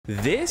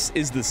This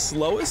is the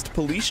slowest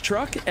police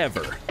truck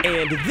ever,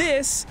 and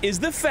this is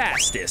the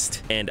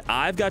fastest, and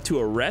I've got to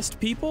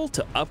arrest people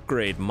to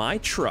upgrade my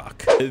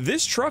truck.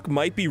 This truck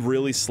might be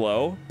really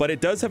slow, but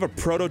it does have a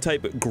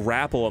prototype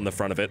grapple on the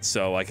front of it,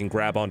 so I can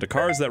grab onto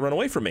cars that run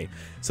away from me.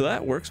 So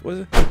that works. What is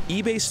it?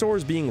 eBay store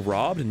is being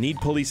robbed.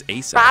 Need police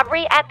ASAP.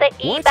 Robbery at the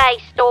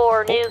eBay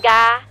store, new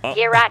guy.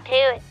 Get right to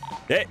it.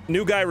 Hey,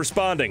 new guy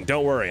responding.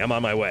 Don't worry, I'm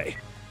on my way.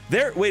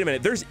 Wait a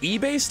minute, there's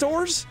eBay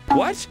stores?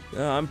 What?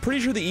 I'm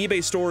pretty sure the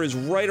eBay store is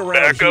right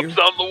around here. Backup's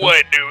on the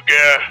way, new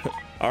guy.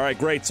 All right,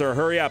 great, sir.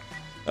 Hurry up.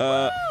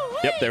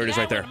 Yep, there it is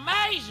right there.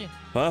 Amazing.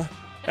 Huh?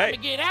 Hey. Hey.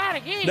 Get out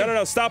of here.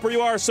 No, stop where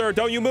you are, sir.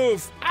 Don't you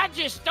move. I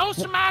just stole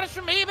some items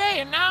from eBay,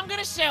 and now I'm going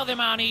to sell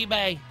them on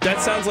eBay. That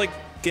sounds like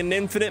an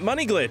infinite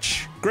money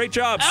glitch. Great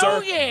job, sir.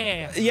 Oh,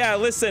 yeah. Yeah,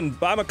 listen,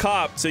 I'm a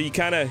cop, so you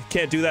kind of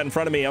can't do that in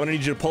front of me. I'm going to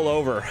need you to pull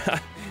over.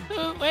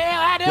 Well,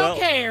 I don't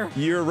care.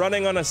 You're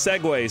running on a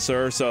Segway,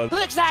 sir, so...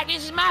 Looks like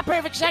this is my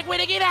perfect segue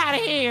to get out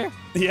of here.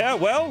 Yeah,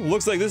 well,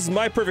 looks like this is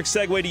my perfect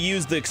segue to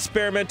use the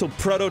experimental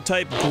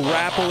prototype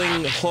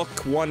grappling hook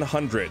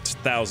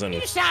 100,000.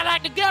 You sound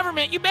like the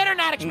government. You better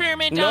not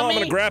experiment No, on me.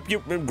 I'm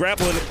gonna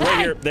grapple it right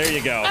here. There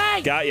you go.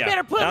 Hey, Got ya. you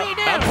better put me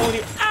down. I'm pulling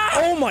you.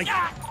 Oh my...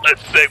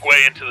 Let's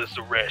segue into this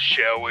arrest,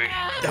 shall we?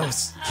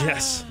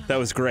 Yes, that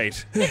was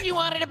great. If you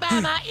wanted to buy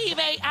my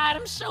eBay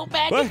items so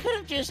bad, What? you could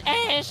have just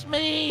asked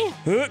me.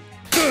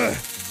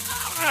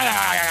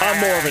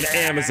 I'm more of an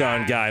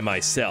Amazon guy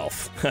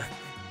myself.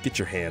 Get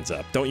your hands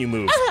up. Don't you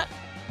move.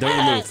 Don't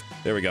you move.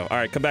 There we go. All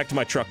right, come back to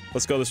my truck.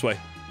 Let's go this way.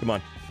 Come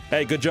on.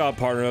 Hey, good job,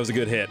 partner. That was a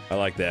good hit. I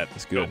like that.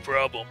 That's good. No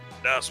problem.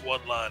 Nice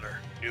one-liner,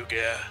 new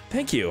guy.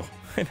 Thank you.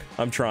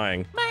 I'm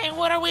trying. Man,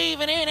 what are we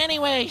even in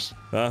anyways?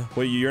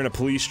 Well, you're in a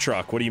police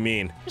truck. What do you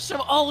mean?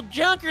 Some old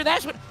junker,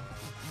 that's what...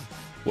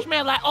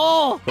 Smell like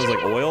oil. It was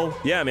like oil?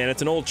 Yeah, man,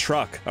 it's an old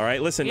truck. All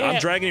right, listen, Yeah, I'm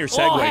dragging your oil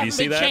Segway. Do you hasn't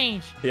see been that?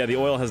 changed. Yeah, the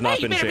oil has not Hey,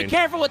 you been better changed. be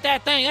careful with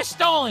that thing. That's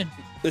stolen.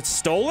 It's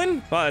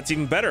stolen? Wow, that's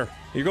even better.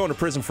 You're going to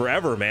prison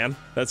forever, man.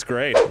 That's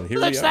great. And here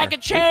Looks we are. like a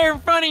chair in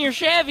front of your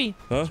Chevy.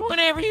 Huh? So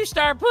whenever you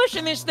start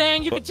pushing this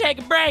thing, you can take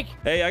a break.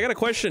 Hey, I got a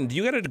question. Do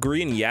you got a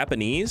degree in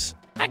Japanese?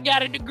 I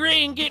got a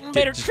degree in getting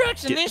better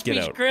trucks than this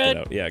piece of crud. Get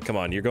out. Yeah, come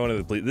on. You're going to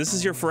the police. This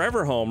is your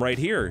forever home right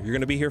here. You're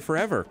going to be here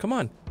forever. Come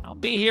on. I'll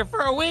be here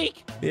for a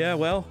week. Yeah,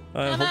 well,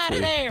 I'm out hopefully.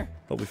 of there.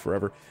 Hopefully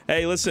forever.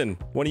 Hey, listen.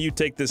 Why don't you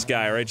take this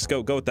guy, all right? Just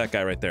go with that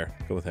guy right there.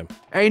 Go with him.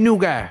 Hey, new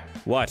guy.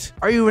 What?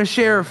 Are you a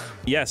sheriff?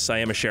 Yes, I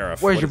am a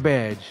sheriff. Where's What your is-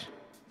 badge?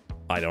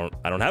 I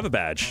don't have a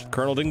badge.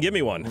 Colonel didn't give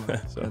me one.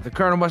 So. The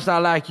colonel must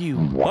not like you.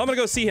 Well, I'm gonna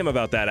go see him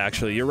about that,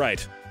 actually. You're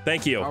right.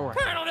 Thank you. All right.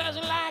 Colonel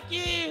doesn't like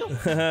you.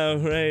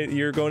 Right,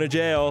 you're going to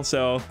jail,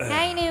 so...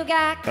 Hey, new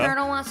guy.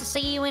 Colonel wants to see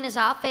you in his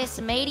office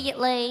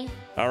immediately.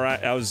 All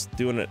right, I was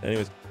doing it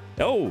anyways.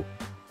 Oh,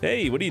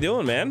 hey, what are you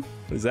doing, man?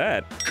 What is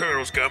that?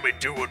 Colonel's got me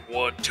doing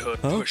 1-ton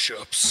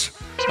push-ups.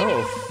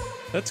 Oh,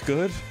 that's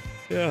good.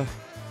 Yeah.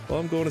 Well,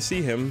 I'm going to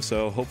see him,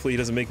 so hopefully he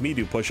doesn't make me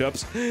do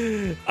push-ups.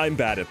 I'm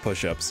bad at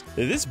push-ups.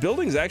 This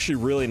building's actually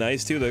really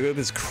nice, too. They got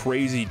this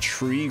crazy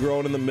tree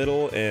growing in the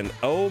middle, and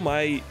oh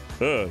my...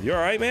 you all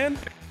right, man?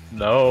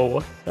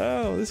 No.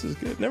 Oh, this is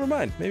good. Never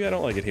mind. Maybe I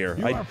don't like it here.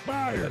 You are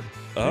fired.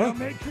 Now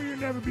make sure you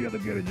never be able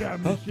to get a job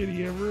in this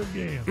city ever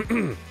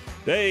again.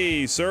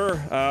 Hey, sir.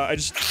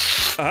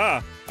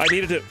 I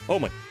needed to... Oh,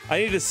 my... I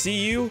need to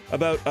see you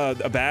about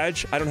a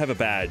badge. I don't have a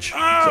badge.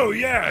 Oh,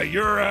 yeah,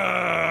 you're,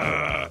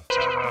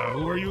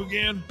 who are you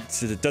again?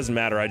 So it doesn't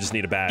matter. I just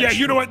need a badge. Yeah,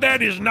 you know what?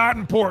 That is not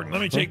important.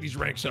 Let me take these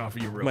ranks off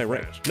of you real My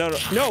right. fast.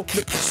 No,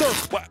 sir.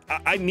 What?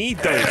 I need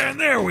those. And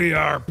there we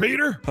are,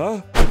 Peter.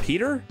 Huh?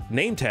 Peter?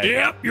 Name tag.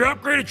 Yep, your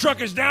upgraded truck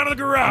is down in the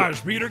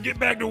garage, Peter. Get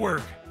back to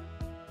work.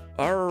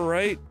 All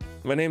right.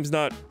 My name's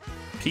not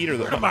Peter.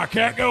 Where did my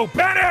cat go?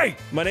 Penny!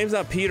 My name's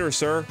not Peter,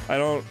 sir. I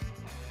don't...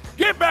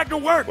 Get back to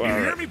work. You All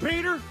hear right. me,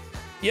 Peter?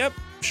 Yep,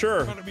 sure.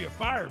 I'm gonna be a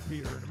fired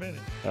Peter in a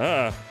minute.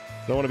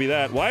 Don't want to be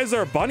that. Why is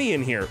there a bunny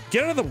in here?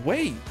 Get out of the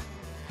way.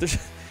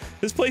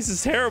 This place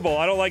is terrible.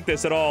 I don't like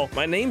this at all.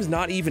 My name's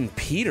not even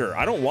Peter.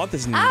 I don't want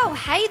this name. Oh,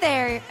 hey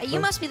there. You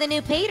must be the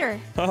new Peter.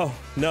 Oh,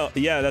 no.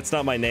 Yeah, that's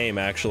not my name,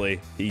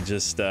 actually. He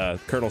just,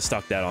 Colonel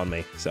stuck that on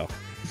me, so.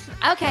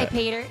 Okay,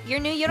 Peter. Your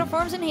new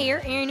uniform's in here,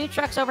 and your new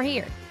truck's over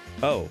here.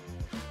 Oh,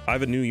 I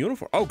have a new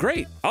uniform. Oh,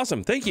 great.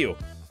 Awesome. Thank you.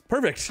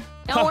 Perfect.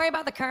 Don't worry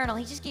about the Colonel.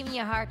 He's just giving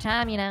you a hard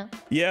time, you know.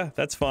 Yeah,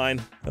 that's fine.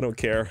 I don't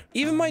care.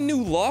 Even my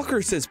new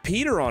locker says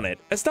Peter on it.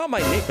 That's not my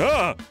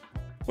name.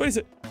 What is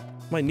it?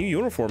 My new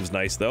uniform's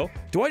nice, though.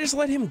 Do I just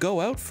let him go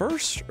out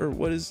first? Or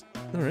what is...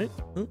 All right.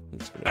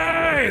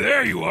 Hey,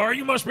 there you are.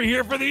 You must be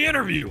here for the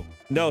interview.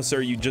 No,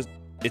 sir,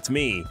 it's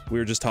me. We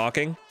were just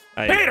talking.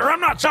 Peter, I'm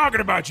not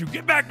talking about you.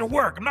 Get back to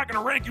work. I'm not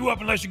going to rank you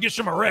up unless you get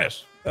some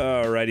arrests.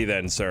 Alrighty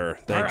then, sir.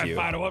 Thank you.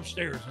 All right, Fido,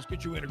 upstairs. Let's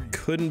get you interviewed.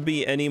 Couldn't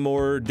be any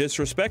more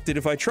disrespected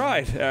if I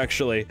tried,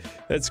 actually.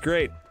 That's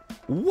great.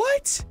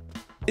 What?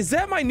 Is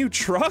that my new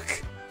truck?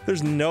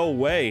 There's no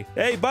way.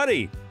 Hey,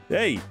 buddy.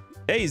 Hey,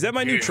 is that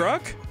my new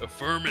truck?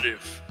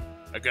 Affirmative.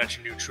 I got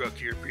your new truck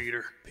here,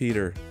 Peter.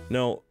 Peter.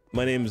 No,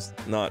 my name's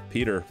not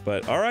Peter,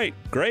 but all right,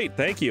 great,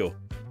 thank you.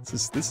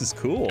 This is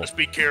cool. Just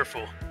be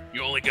careful.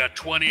 You only got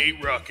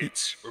 28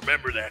 rockets.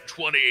 Remember that,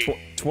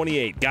 28.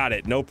 28, got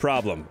it, no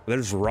problem.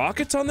 There's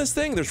rockets on this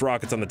thing? There's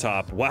rockets on the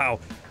top. Wow,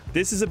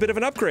 this is a bit of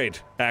an upgrade,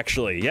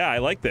 actually. Yeah, I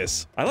like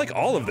this. I like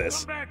all of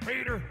this. Come back,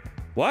 Peter.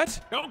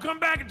 What? Don't come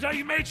back until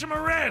you made some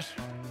arrests.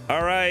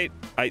 All right,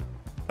 I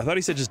thought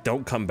he said just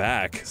don't come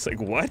back. It's like,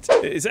 what?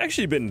 It's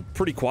actually been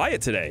pretty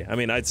quiet today. I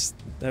mean, I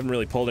haven't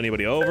really pulled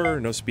anybody over,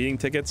 no speeding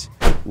tickets.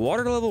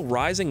 Water level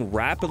rising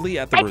rapidly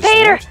at the resort.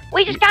 Peter,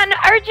 we just got an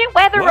urgent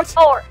weather What?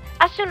 report.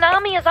 A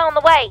tsunami is on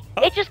the way.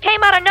 It just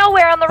came out of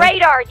nowhere on the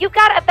radar. You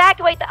gotta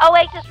evacuate the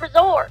Oasis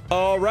Resort.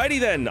 Alrighty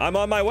then, I'm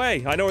on my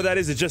way. I know where that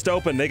is. It just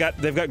opened. They've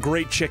got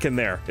great chicken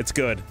there. It's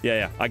good.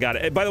 Yeah, I got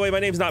it. By the way,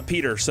 my name's not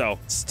Peter, so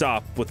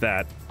stop with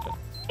that.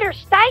 Peter,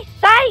 stay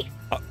safe.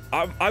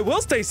 I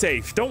will stay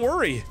safe. Don't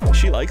worry.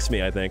 She likes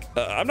me, I think.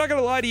 I'm not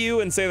gonna lie to you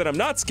and say that I'm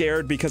not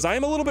scared because I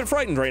am a little bit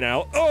frightened right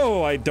now.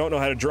 Oh, I don't know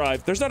how to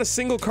drive. There's not a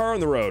single car on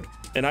the road,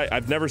 and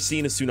I've never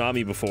seen a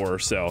tsunami before,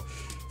 so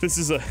this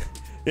is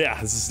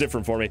this is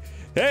different for me.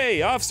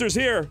 Hey, officer's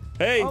here.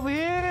 Hey. Over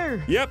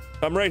here. Yep,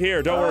 I'm right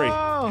here. Don't worry.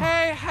 Oh.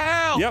 Hey,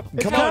 help! Yep,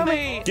 It's come on.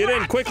 coming. Get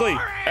in quickly.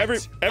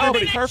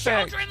 Everybody.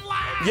 Perfect.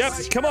 Yep,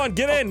 come on,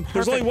 get in.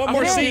 There's only one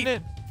more seat.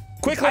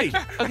 Quickly.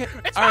 Okay,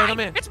 It's all right, mine. I'm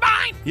in. It's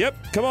mine.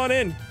 Yep, come on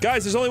in.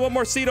 Guys, there's only one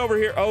more seat over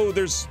here. Oh,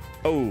 there's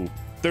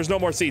no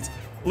more seats.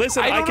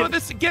 Listen, I don't know can...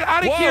 this. Get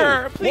out of Whoa,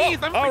 here, please.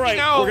 whoa. I'm All right,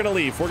 freaking out. we're gonna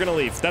leave. We're gonna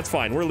leave. That's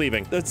fine. We're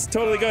leaving. That's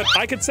totally good.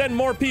 I could send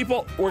more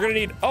people. We're gonna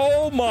need.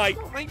 Oh my.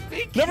 My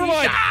vacation. Never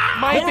mind.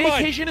 My Never mind.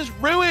 vacation is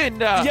ruined.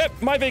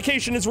 Yep, my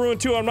vacation is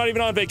ruined too. I'm not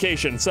even on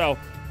vacation. So,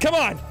 come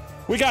on.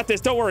 We got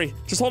this. Don't worry.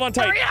 Just hold on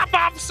tight. Hurry up,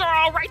 officer.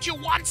 I'll rate you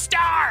 1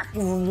 star.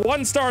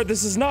 1 star.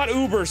 This is not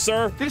Uber,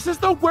 sir. This is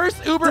the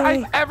worst Uber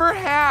I've ever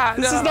had.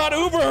 This is not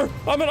Uber.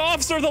 I'm an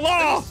officer of the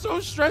law. I'm so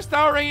stressed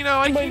out right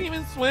now. I can't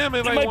even swim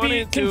if It I might be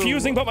wanted to.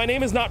 confusing, but my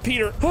name is not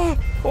Peter.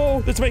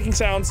 Oh, it's making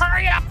sounds.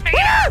 Hurry up,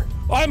 Peter.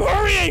 I'm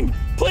hurrying.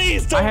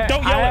 Please don't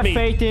yell I at have me.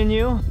 faith in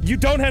you. You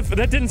don't have.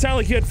 That didn't sound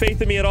like you had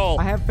faith in me at all.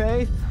 I have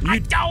faith. I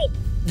don't.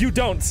 You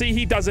don't. See,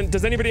 he doesn't.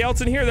 Does anybody else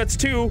in here? That's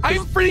 2.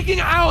 I'm freaking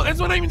out. That's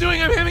what I'm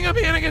doing. I'm having a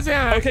panic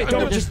attack. Okay,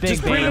 don't just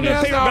breathe into the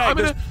paper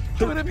bag.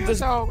 I'm gonna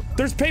pass out.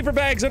 There's paper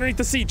bags underneath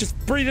the seat. Just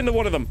breathe into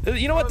one of them.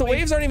 You know what? The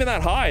waves aren't even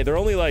that high. They're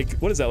only like,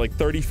 what is that, like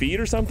 30 feet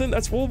or something?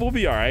 We'll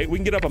be all right. We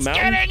can get up a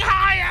mountain. Getting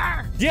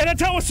higher. Yeah,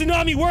 that's how a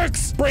tsunami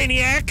works,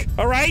 Brainiac.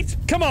 All right,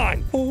 come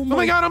on. Oh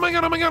my god, oh my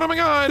god, oh my god, oh my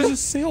god. There's a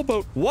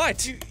sailboat.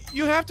 What?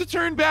 You have to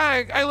turn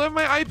back. I left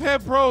my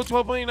iPad Pro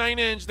 12.9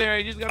 inch there.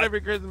 I just got it for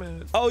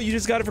Christmas. Oh, you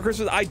just got it for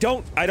Christmas? I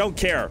don't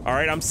care. All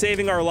right, I'm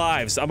saving our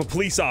lives. I'm a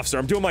police officer.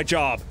 I'm doing my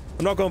job.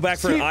 I'm not going back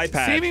for an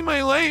iPad. Saving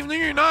my life? No,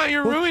 you're not.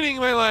 You're ruining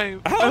my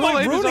life. How my am I whole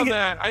life is ruining on it?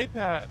 that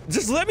iPad.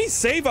 Just let me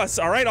save us,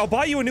 all right? I'll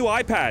buy you a new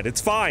iPad.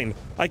 It's fine.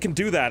 I can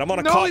do that. I'm on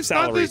a cop No, it's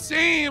not salary. the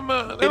same.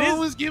 That It one is-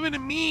 was given to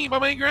me by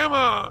my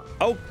grandma.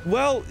 Oh,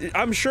 well,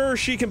 I'm sure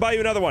she can buy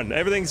you another one.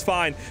 Everything's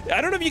fine. I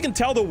don't know if you can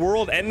tell the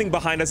world ending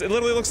behind us. It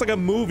literally looks like a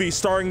movie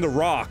starring The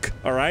Rock,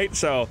 all right?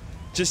 So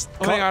just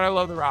Oh my god, I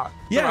love The Rock.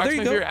 Yeah, The Rock's there you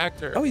my go. favorite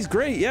actor. Oh, he's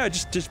great. Yeah,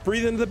 just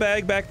breathe into the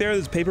bag back there.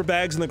 There's paper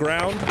bags in the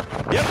ground.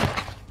 Yep,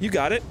 you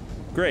got it.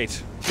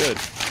 Great, good.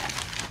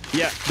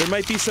 Yeah, there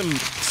might be some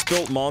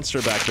spilt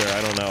monster back there.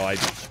 I don't know.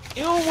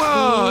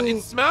 Ew,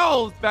 it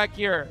smells back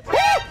here.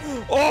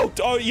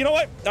 Oh, you know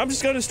what? I'm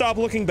just gonna stop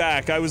looking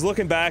back. I was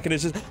looking back and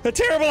it's just a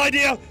terrible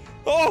idea.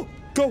 Oh,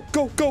 go.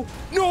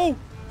 No.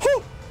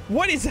 Huh.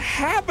 What is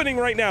happening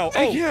right now?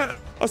 I Oh, can't.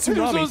 a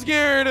tsunami. I'm so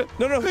scared.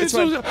 No, I'm it's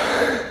so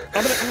fine.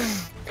 I'm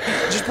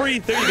gonna just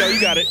breathe. There you go. You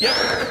got it. Yep.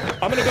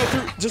 I'm gonna go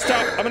through. Just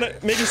stop. I'm gonna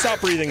maybe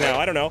stop breathing now.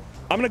 I don't know.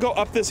 I'm gonna go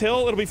up this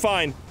hill. It'll be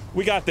fine.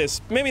 We got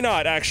this. Maybe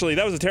not, actually.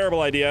 That was a terrible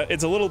idea.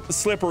 It's a little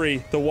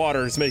slippery. The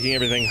water is making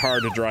everything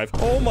hard to drive.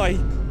 Oh my.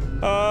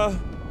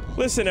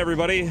 Listen,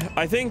 everybody.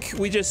 I think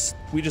we just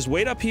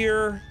wait up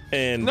here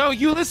and No,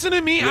 you listen to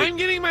me. Wait. I'm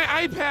getting my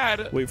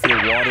iPad. wait for the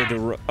water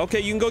to. Okay,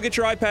 you can go get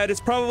your iPad. It's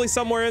probably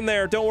somewhere in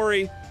there. Don't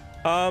worry.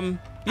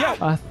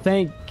 Yeah.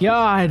 Thank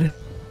God.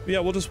 Yeah,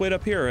 we'll just wait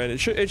up here, and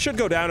it should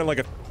go down in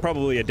like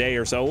probably a day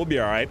or so. We'll be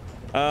all right.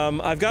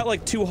 I've got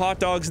like 2 hot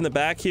dogs in the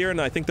back here,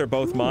 and I think they're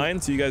both mine.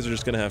 So you guys are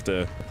just gonna have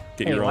to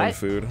get Hey, your own what?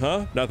 food,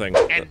 huh? Nothing.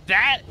 And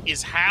that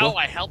is how What?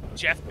 I helped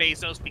Jeff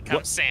Bezos become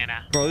What?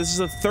 Santa. Bro, this is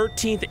the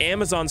 13th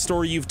Amazon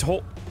story you've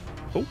told.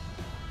 Oh, hold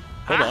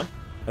Huh? on.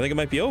 I think it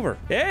might be over.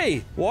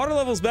 Hey, water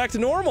level's back to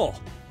normal.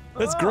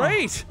 That's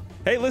great.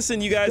 Hey, listen,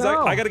 you guys,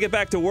 Go. I gotta get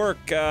back to work.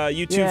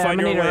 You two Yeah, find I'm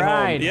your own gonna way need a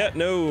home. ride. Yeah,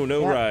 no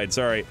Yep. ride.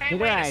 Sorry. Hey,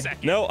 You wait a died.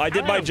 second. No, I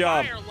did How my about a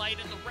job. firelight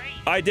in the rain?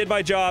 I did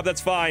my job.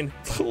 That's fine.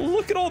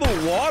 Look at all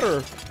the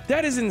water.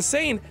 That is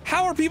insane.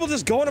 How are people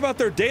just going about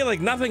their day like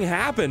nothing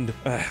happened?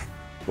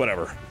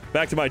 Whatever.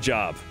 Back to my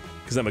job,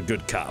 because I'm a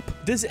good cop.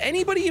 Does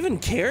anybody even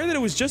care that it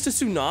was just a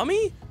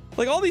tsunami?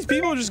 Like, all these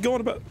people are just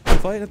going about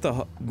fighting at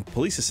the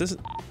police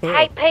assistant.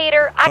 Hey,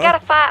 Peter, I got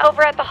a fight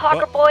over at the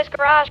Hawker Boys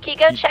garage. Can you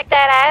go check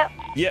that out?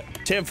 Yep,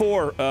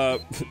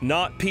 10-4.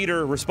 Not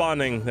Peter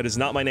responding. That is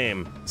not my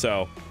name.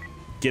 So,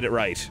 get it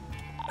right.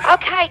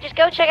 Okay, just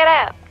go check it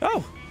out.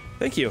 Oh,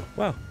 thank you.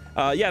 Wow.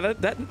 Yeah,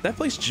 that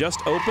place just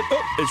opened.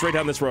 Oh, it's right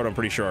down this road, I'm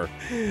pretty sure.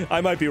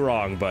 I might be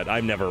wrong, but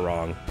I'm never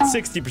wrong.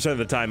 60% of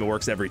the time, it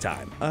works every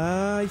time.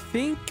 I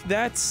think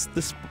that's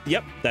the...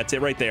 Yep, that's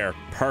it right there.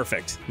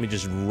 Perfect. Let me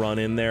just run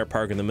in there,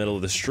 park in the middle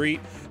of the street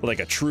like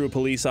a true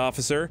police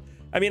officer.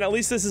 I mean, at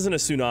least this isn't a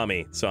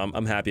tsunami, so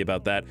I'm happy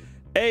about that.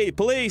 Hey,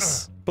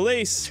 police!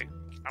 Police!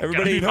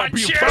 Everybody,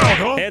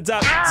 hands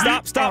up!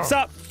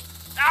 Stop!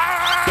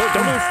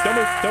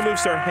 Don't move,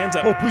 sir. Hands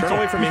up. Oh, please turn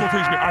away from me. Please don't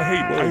taste me. I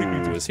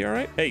hate me. Is he all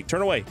right? Hey,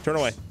 turn away.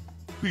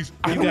 Please,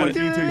 You got it.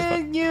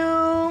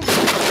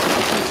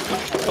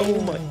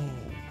 Oh my.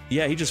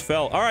 Yeah, he just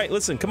fell. All right,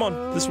 listen, come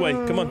on. This way.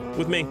 Come on,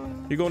 with me.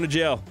 You're going to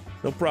jail.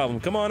 No problem.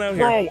 Come on out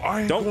here. Bro,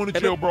 I ain't going to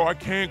jail, bro. I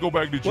can't go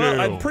back to jail.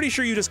 Well, I'm pretty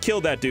sure you just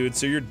killed that dude,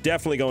 so you're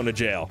definitely going to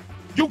jail.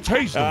 You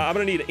taste him. I'm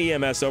gonna need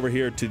EMS over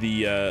here to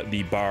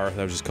the bar that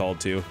I was just called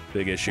to.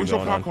 Big issue Where's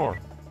going your on. cop car?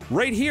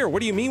 Right here.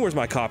 What do you mean, where's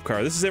my cop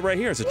car? This is it right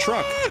here. It's a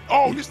truck.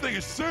 Oh, this thing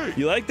is sick.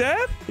 You like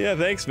that? Yeah,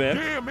 thanks, man.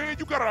 Yeah, man,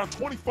 you got it on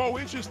 24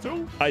 inches,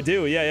 too? I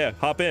do, yeah.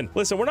 Hop in.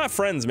 Listen, we're not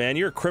friends, man.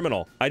 You're a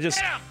criminal. I just...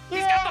 He's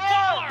got the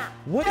baller!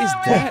 What is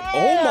that?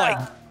 Oh,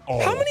 my...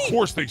 Oh, How many... of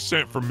course they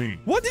sent for me.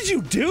 What did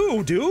you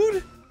do,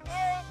 dude?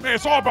 Man,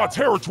 it's all about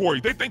territory.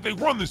 They think they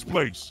run this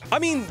place. I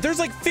mean, there's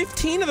like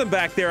 15 of them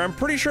back there. I'm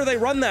pretty sure they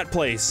run that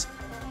place.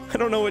 I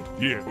don't know what...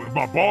 Yeah, if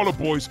my baller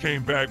boys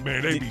came back,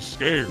 man, they'd be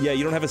scared. Yeah,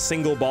 you don't have a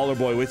single baller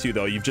boy with you,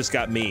 though. You've just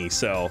got me,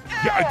 so...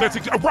 Yeah, that's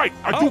right.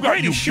 I do got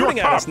great, you. he's shooting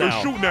You're at a us cop. now.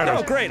 They're shooting at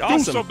us. Oh, great, Do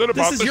awesome. something about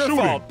this is the your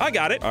shooting. fault. I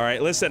got it. All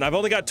right, listen, I've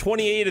only got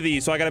 28 of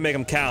these, so I gotta make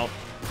them count.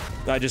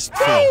 I just...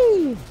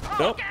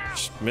 Nope,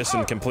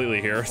 missing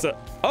completely here. So,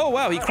 oh,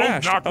 wow, he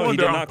crashed. knocked one He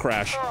did down. not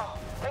crash.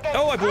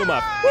 Oh, I blew him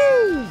up.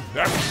 Woo!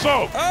 That's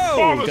so. Oh,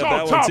 Baller's got that on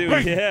one top, too.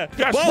 baby. Yeah.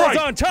 That's Baller's right.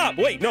 on top.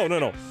 Wait, no.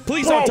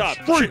 Police Bro, on top.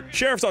 straight.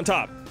 Sheriff's on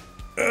top.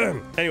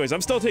 Anyways,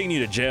 I'm still taking you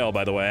to jail,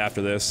 by the way,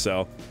 after this,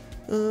 so...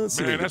 let's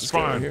see Man, what we that's get this guy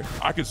right fine. here.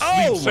 I can sleep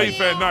Oh, safe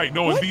my- at night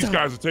knowing What these the-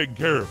 guys are taken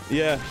care of.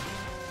 Yeah.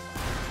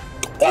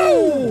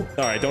 Oh!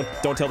 All right,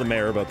 don't tell the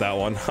mayor about that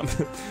one.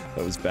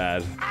 That was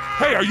bad.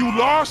 Hey, are you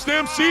lost,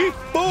 MC?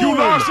 Boom. You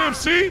lost,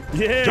 MC?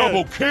 Yeah.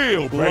 Double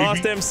kill, baby.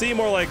 Lost MC,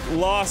 more like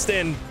lost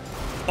and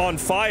on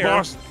fire.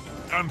 Lost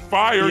on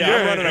fire, Yeah,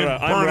 I'm running, and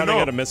I'm running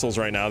up. out of missiles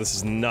right now. This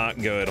is not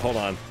good. Hold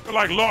on.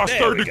 Like lost There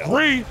third we go.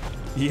 degree.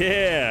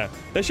 Yeah,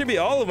 that should be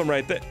all of them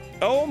right there.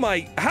 Oh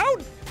my, how?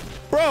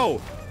 Bro,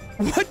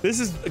 what? This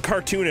is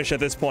cartoonish at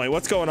this point.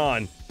 What's going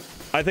on?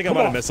 I think I'm Come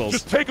out on, of missiles.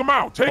 just take them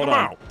out. Take Hold them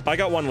on. out. I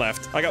got one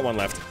left.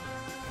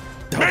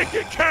 Make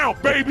it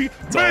count, baby.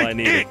 That's all I Make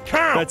needed. it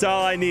count. That's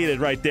all I needed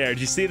right there.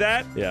 Did you see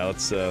that? Yeah,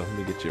 let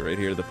me get you right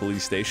here to the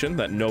police station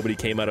that nobody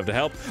came out of to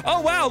help.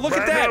 Oh, wow, look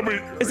at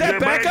that. Is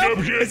that backup?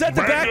 Is that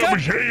the backup?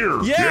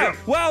 Here. Yeah.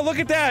 Wow, look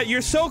at that.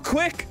 You're so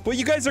quick. Well,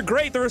 you guys are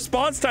great. The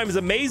response time is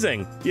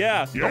amazing.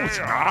 Yeah. No, it's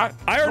not.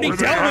 I already No,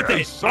 dealt with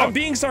it. suck. I'm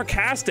being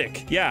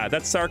sarcastic. Yeah,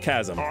 that's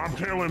sarcasm. Oh, I'm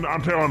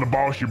telling the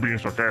boss you're being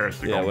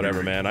sarcastic. Yeah, on whatever,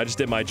 me. man. I just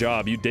did my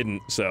job. You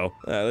didn't, so.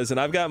 Listen,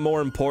 I've got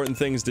more important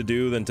things to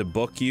do than to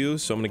book you,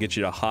 so I'm gonna get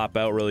you to hop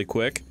out really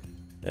quick.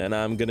 And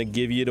I'm gonna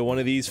give you to one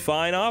of these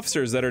fine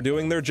officers that are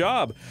doing their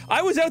job.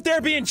 I was out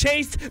there being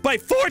chased by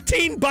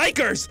 14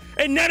 bikers,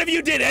 and none of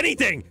you did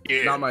anything!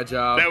 Yeah, Not my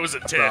job. that was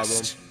a Problem.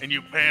 test, and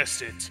you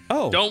passed it.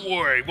 Oh. Don't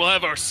worry, we'll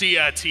have our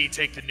CIT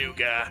take the new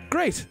guy.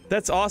 Great,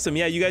 that's awesome.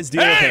 Yeah, you guys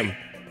deal with Hey! him.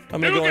 I'm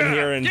gonna New go in guy,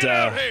 here and get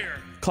out here!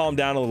 calm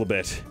down a little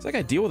bit. It's like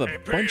I deal with a Hey,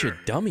 bunch of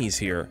Peter. dummies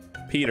here.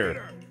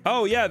 Peter.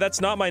 Oh, yeah, that's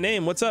not my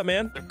name. What's up,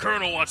 man? The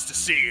colonel wants to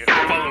see you.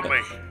 Follow me.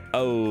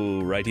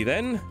 Oh, righty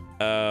then.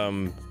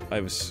 I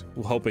was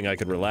hoping I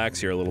could relax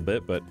here a little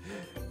bit, but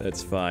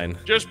that's fine.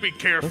 Just be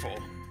careful.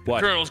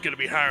 What? The colonel's gonna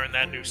be hiring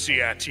that new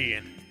CIT,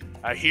 and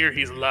I hear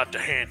he's a lot to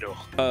handle.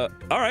 All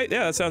right,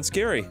 yeah, that sounds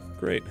scary.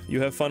 Great.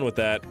 You have fun with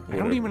that. I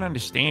don't even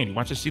understand. He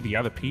wants to see the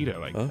other Peter.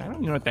 Like, Huh? I don't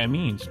even know what that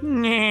means.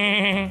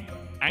 Nah,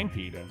 I'm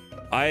Peter.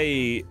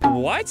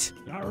 What?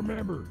 Now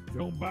remember,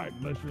 don't bite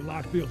unless your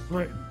life feels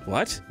threatened.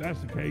 What? If that's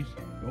the case,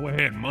 go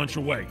ahead and munch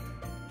away.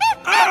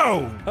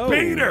 Oh, Oh.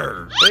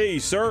 Peter! Hey,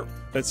 sir.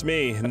 That's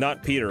me,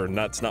 not Peter.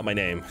 That's not my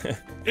name.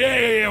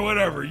 Yeah,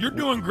 whatever. You're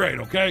doing great,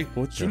 okay?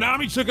 What the-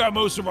 Tsunami took out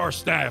most of our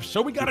staff,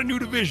 so we got a new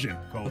division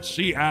called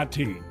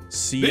CIT.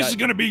 See, This is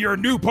gonna be your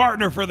new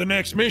partner for the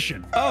next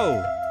mission.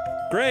 Oh,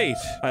 great.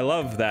 I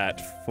love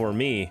that for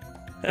me.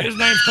 His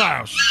name's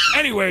Klaus.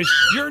 Anyways,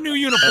 your new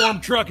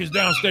uniform truck is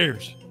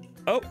downstairs.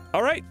 Oh,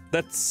 all right.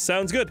 That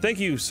sounds good. Thank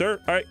you, sir.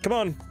 All right, come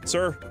on,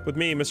 sir, with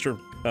me, Mr.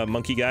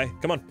 Monkey Guy.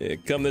 Come on.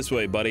 Come this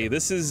way, buddy.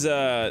 This is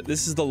the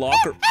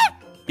locker.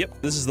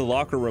 Yep, this is the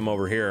locker room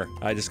over here.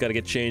 I just gotta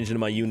get changed into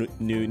my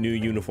new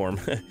uniform.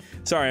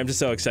 Sorry, I'm just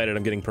so excited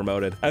I'm getting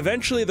promoted.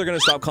 Eventually, they're gonna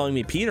stop calling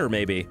me Peter,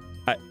 maybe.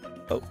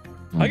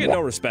 I get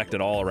no respect at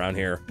all around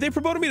here. They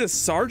promoted me to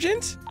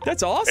sergeant?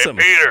 That's awesome.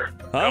 Hey, Peter,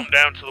 Huh? come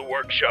down to the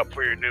workshop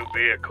for your new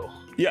vehicle.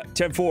 Yeah,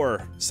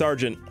 10-4,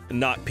 sergeant,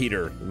 not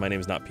Peter. My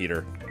name's not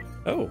Peter.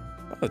 Oh,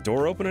 the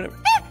door open and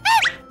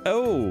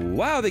oh,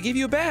 wow, they gave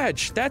you a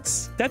badge.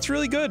 That's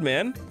really good,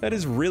 man. That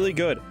is really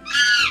good.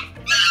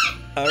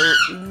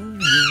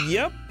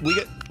 Yep,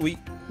 we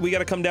we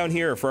gotta come down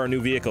here for our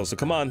new vehicle. So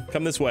come on,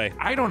 come this way.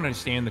 I don't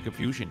understand the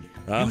confusion.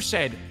 Huh? You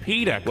said,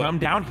 Peter, come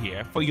down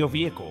here for your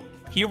vehicle.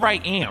 Here I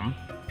am,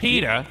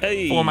 Peter,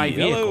 Hey, for my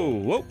vehicle. hello.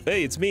 Whoa,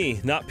 hey, it's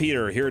me, not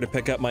Peter, here to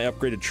pick up my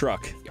upgraded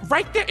truck.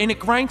 Right there, and it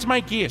grinds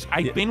my gears.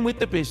 I've been with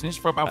the business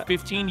for about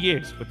 15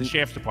 years with the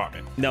sheriff's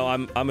department. No,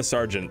 I'm a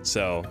sergeant,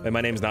 so, and my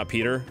name's not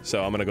Peter,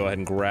 so I'm gonna go ahead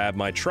and grab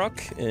my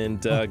truck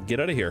and get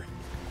out of here.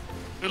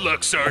 Good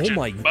luck, Sergeant.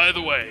 Oh my- By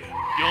the way,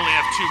 you only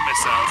have 2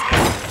 missiles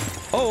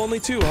left. Oh,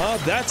 only 2, huh?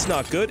 That's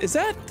not good. Is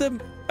that the...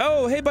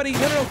 Oh, hey, buddy.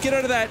 No, get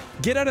out of that.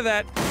 Get out of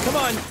that. Come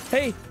on.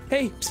 Hey.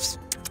 Psst.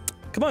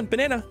 Come on,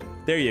 banana.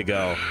 There you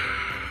go.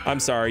 I'm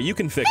sorry. You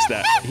can fix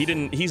that.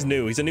 He's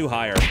new. He's a new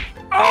hire.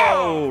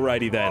 Oh,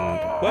 righty then.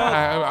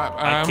 Well,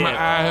 I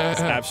can't. There's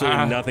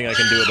absolutely nothing I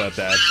can do about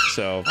that.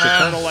 So, the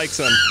Colonel likes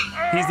him.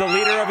 He's the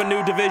leader of a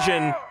new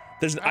division.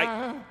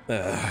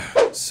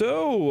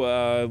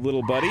 So,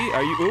 little buddy,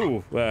 are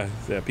you...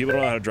 yeah, people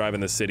don't know how to drive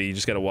in this city. You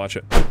just gotta watch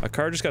it. A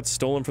car just got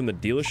stolen from the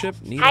dealership.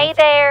 Hey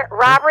there,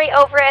 robbery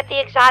over at the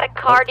exotic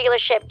car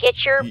dealership.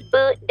 Get your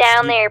boot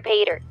down there,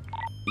 Peter.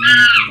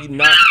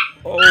 Not...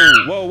 Oh,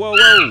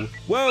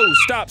 whoa,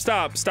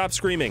 stop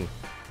screaming.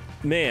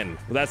 Man,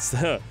 that's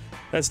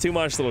too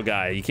much, little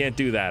guy. You can't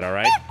do that, all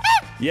right?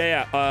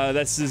 Yeah,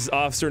 this is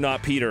Officer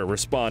Not Peter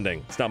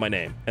responding. It's not my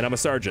name, and I'm a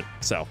sergeant,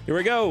 so. Here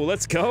we go,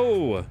 let's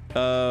go.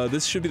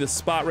 This should be the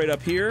spot right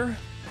up here.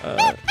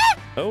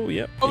 Oh,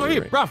 yep. Over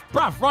here, right.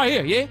 bruv, right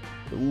here, yeah?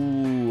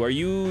 Ooh, are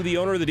you the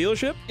owner of the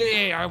dealership?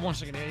 Yeah, 1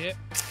 second here, yeah.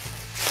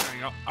 There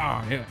you go.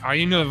 Oh, yeah. Oh,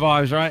 you know the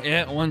vibes, right?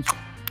 Yeah, one.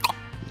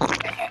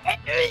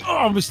 Oh,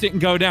 I'm just didn't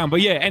go down.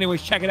 But yeah,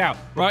 anyways, check it out.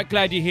 Right,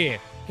 glad you're here.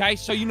 Okay,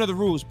 so you know the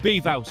rules.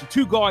 Bevo. So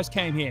 2 guys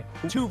came here.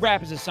 2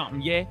 rappers or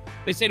something, yeah?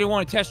 They said they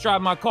want to test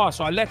drive my car,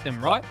 so I let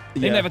them, right?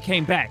 They Yeah. never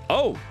came back.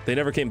 Oh, they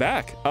never came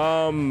back.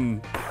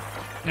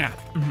 Yeah.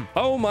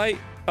 Oh my,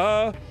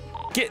 no,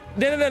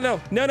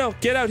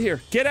 get out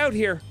here. Get out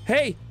here.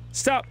 Hey,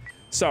 stop.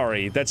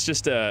 Sorry, that's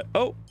just oh,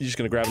 you're just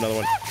gonna grab another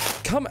one.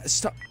 Come,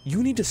 stop.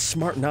 You need to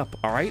smarten up,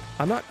 all right?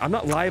 I'm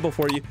not liable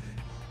for you.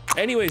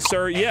 Anyway,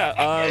 sir,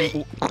 yeah,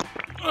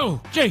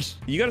 Oh, jeez.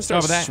 you gotta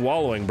start Over that.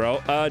 swallowing,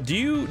 bro. Do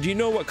you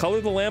know what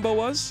color the Lambo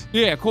was?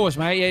 Yeah, of course,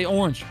 mate. Yeah,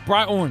 orange.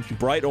 Bright orange.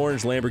 Bright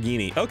orange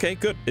Lamborghini. Okay,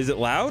 good. Is it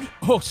loud?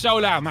 Oh, so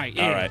loud, mate.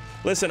 Yeah. All right.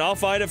 Listen, I'll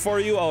find it for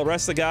you. I'll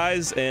arrest the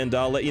guys, and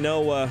I'll let you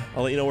know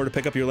where to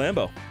pick up your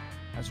Lambo.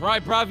 That's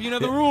right, bruv. You know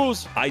the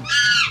rules. I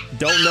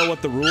don't know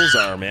what the rules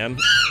are, man.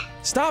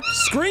 Stop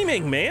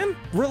screaming, man.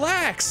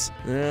 Relax.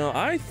 Now,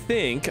 I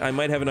think I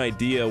might have an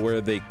idea where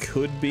they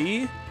could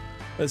be.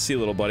 Let's see,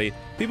 little buddy.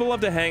 People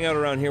love to hang out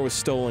around here with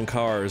stolen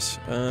cars.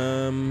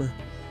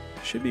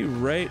 Should be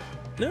right.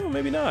 No,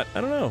 maybe not.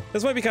 I don't know.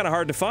 This might be kind of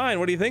hard to find.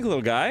 What do you think,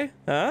 little guy?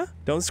 Huh?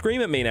 Don't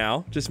scream at me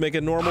now. Just make a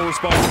normal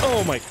response.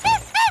 Oh my.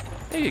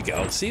 There you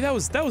go. See, that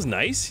was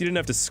nice. You didn't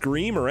have to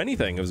scream or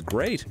anything. It was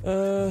great.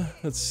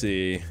 Let's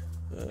see.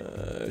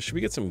 Should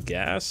we get some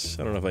gas?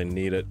 I don't know if I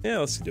need it. Yeah,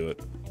 let's do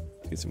it.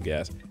 Get some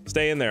gas.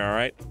 Stay in there, all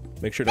right?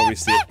 Make sure nobody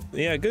sees it.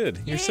 Yeah, good.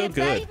 You're so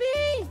good.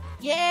 Baby.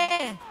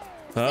 Yeah.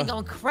 Huh? They're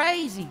going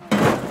crazy.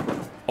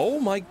 Oh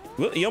my,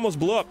 well, he almost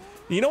blew up.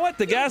 You know what?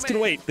 The gas can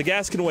wait. The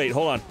gas can wait.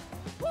 Hold on.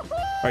 All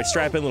right,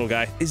 strap in, little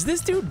guy. Is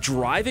this dude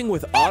driving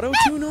with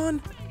auto-tune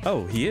on?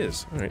 Oh, he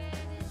is. All right.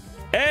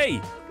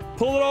 Hey,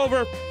 pull it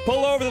over.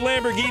 Pull over the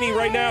Lamborghini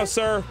right now,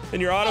 sir,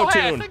 in your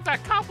auto-tune. Hey, I think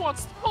that cop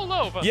wants to pull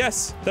over.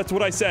 Yes, that's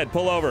what I said.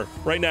 Pull over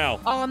right now.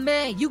 Oh,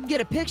 man, you can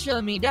get a picture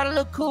of me. That'll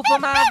look cool for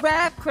my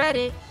rap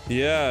credit.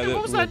 Yeah. Hey,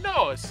 what was that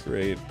noise?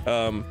 Great.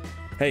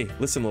 Hey,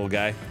 listen, little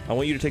guy. I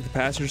want you to take the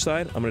passenger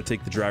side. I'm gonna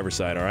take the driver's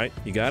side, all right?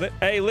 You got it?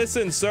 Hey,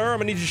 listen, sir. I'm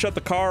gonna need you to shut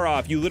the car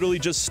off. You literally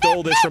just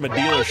stole this from a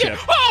dealership.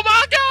 Oh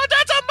my God,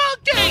 that's a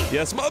monkey!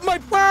 Yes, my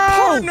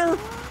partner.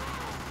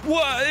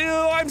 What?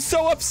 I'm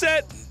so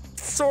upset.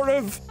 Sort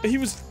of. He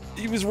was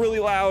really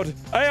loud.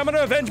 Hey, I'm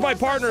gonna avenge my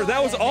partner.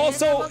 That was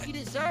also.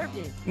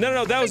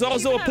 No. That was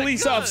also a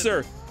police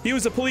officer. He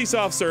was a police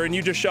officer, and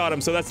you just shot him,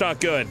 so that's not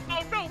good.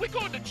 Oh no, we're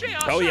going to jail.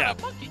 Oh yeah.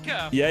 Monkey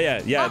cop. Yeah.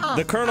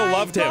 The colonel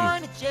loved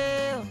him.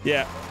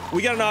 Yeah,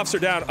 we got an officer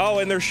down. Oh,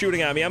 and they're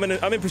shooting at me. I'm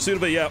in pursuit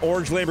of a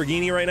orange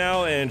Lamborghini right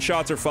now, and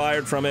shots are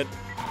fired from it.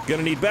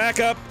 Gonna need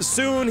backup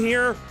soon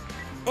here.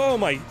 Oh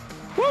my,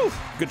 woo!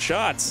 Good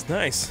shots.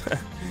 Nice.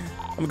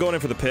 I'm going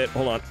in for the pit.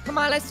 Hold on. Come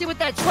on, let's see what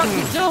that truck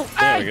can do.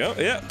 There we go.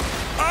 Yeah.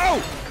 Oh!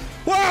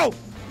 Whoa!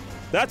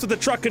 That's what the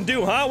truck can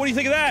do, huh? What do you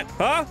think of that,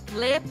 huh?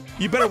 Flip.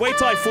 You better wait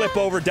till I flip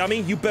over,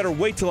 dummy. You better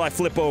wait till I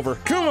flip over.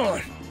 Come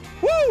on.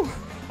 Woo!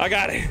 I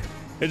got it.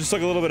 It just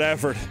took a little bit of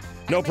effort.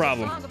 No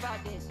problem.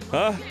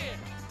 Huh?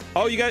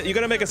 Oh, you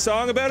gotta make a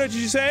song about it,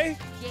 did you say?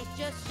 Yeah,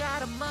 just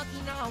shot a monkey,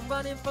 now I'm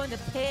running from the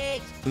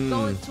pigs.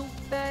 Going too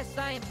fast,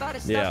 I ain't about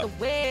to stop the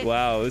wig.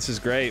 Wow, this is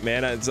great,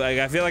 man. It's like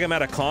I feel like I'm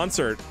at a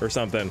concert or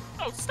something.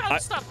 Oh,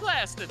 stop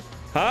blasting.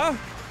 Huh?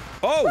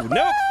 Oh,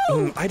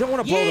 no! I don't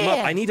want to blow them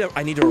up. I need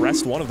to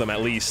arrest one of them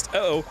at least.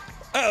 Uh-oh.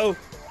 Uh-oh.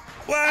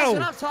 Wow! That's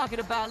what I'm talking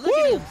about. Look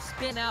at him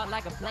spin out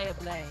like a player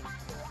blade.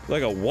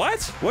 Like a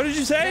what? What did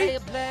you say? Player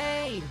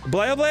blade.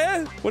 Blaya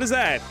blaya? What is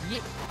that? Yeah.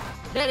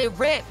 Let it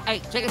rip. Hey,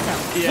 check this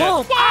out. Yeah.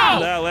 Boom. Ow.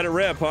 No, let it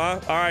rip, huh?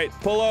 All right,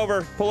 pull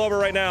over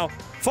right now.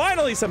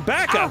 Finally, some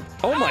backup.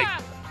 Oh my.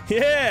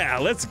 Yeah,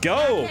 let's I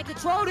go. can't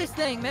control this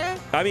thing, man.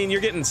 I mean,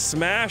 you're getting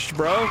smashed,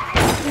 bro.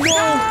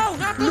 No,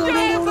 not the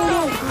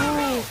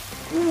Lambo.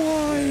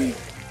 Why?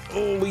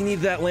 Oh, we need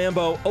that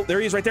Lambo. Oh, there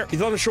he is right there.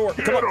 He's on the shore.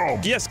 Come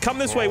on. Yes, come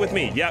this way with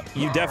me. Yep,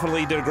 you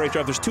definitely did a great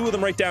job. There's 2 of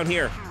them right down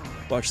here.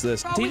 Watch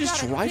this. Did he just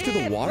drive through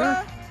the water?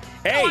 Bruh.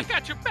 Hey, Oh, I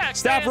got your back,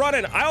 stop man.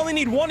 running. I only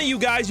need 1 of you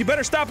guys. You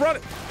better stop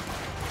running.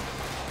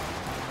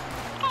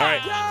 All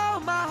right. Yo,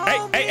 my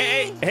homie.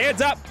 Hey,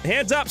 hands up.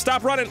 Hands up.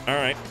 Stop running. All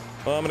right.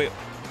 Well, I'm gonna.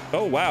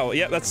 Oh, wow.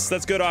 Yeah,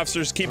 that's good,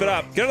 officers. Keep it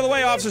up. Get out of the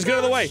way, officers. Get out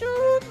of the way.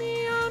 Shoot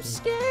me, I'm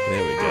scared.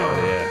 There we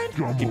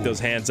go. Yeah. Keep those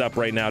hands up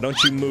right now.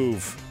 Don't you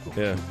move.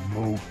 Yeah.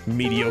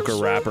 Mediocre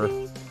rapper.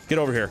 Get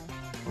over here.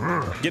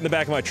 Get in the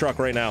back of my truck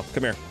right now.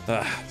 Come here.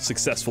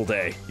 Successful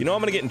day. You know I'm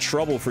gonna get in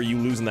trouble for you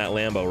losing that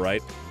Lambo,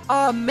 right?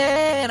 Oh,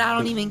 man, I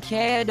don't even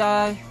care,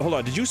 dog. Hold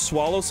on. Did you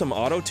swallow some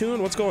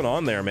auto-tune? What's going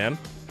on there, man?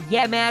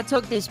 Yeah, man, I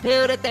took this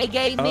pill that they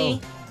gave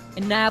me,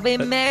 and now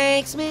it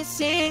makes me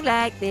sing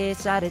like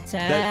this all the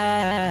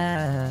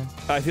time.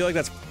 I feel like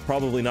that's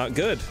probably not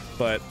good,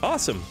 but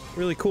awesome.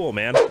 Really cool,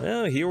 man.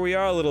 Well, here we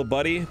are, little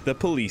buddy. The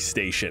police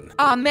station.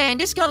 Oh, man,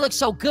 this gonna look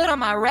so good on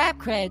my rap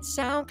cred.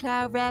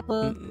 SoundCloud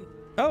rapper.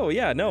 Oh,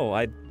 yeah, no,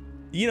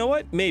 you know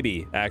what?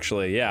 Maybe,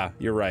 actually. Yeah,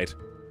 you're right.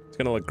 It's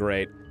gonna look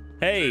great.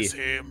 Hey. Is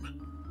this him?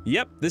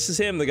 Yep, this is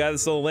him, the guy that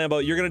stole the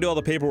Lambo. You're gonna do all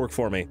the paperwork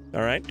for me,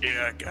 all right?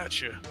 Yeah, I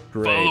gotcha.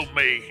 Great. Follow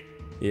me.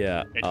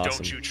 Yeah, And awesome.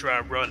 don't you try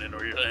running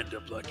or you'll end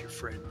up like your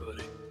friend,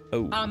 buddy.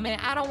 Oh. Oh, man,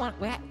 I don't want...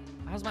 What?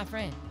 How's my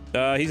friend?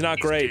 He's not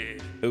He's great.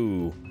 dead.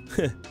 Ooh.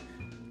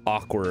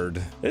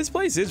 Awkward. This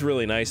place is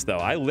really nice, though.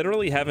 I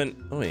literally haven't...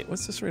 Oh, wait,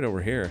 what's this right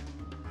over here?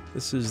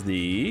 This is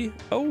the...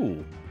 Oh,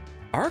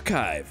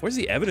 archive. Where's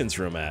the evidence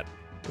room at?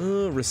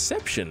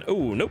 Reception.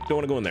 Oh, nope, don't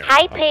want to go in there.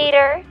 Hi, Awkward.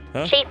 Peter.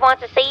 Huh? Chief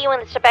wants to see you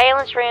in the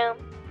surveillance room.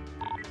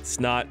 It's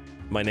not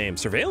my name.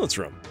 Surveillance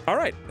room. All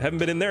right, haven't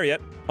been in there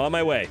yet. On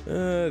my way.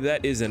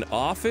 That is an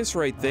office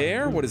right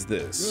there. What is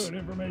this? Good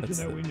information That's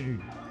that we need.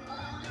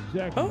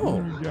 Exactly. Oh.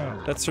 Doing your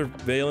job. That's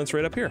surveillance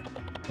right up here.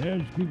 Yeah,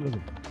 just keep with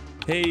it.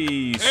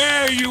 Hey.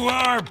 There you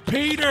are,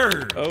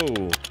 Peter.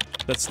 Oh,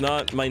 that's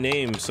not my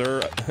name,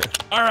 sir.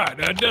 All right,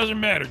 that doesn't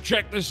matter.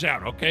 Check this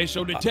out, okay?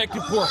 So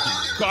Detective Porky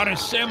caught a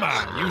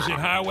semi using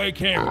highway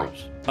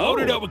cameras.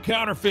 Loaded up with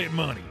counterfeit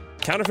money.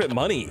 Counterfeit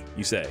money,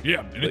 you say?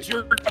 Yeah, and it's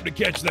your job to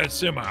catch that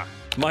semi.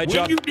 My When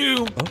job. you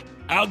do,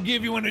 I'll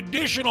give you an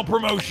additional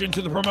promotion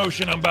to the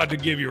promotion I'm about to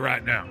give you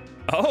right now.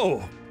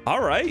 Oh,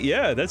 all right.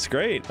 Yeah, that's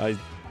great.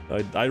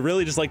 I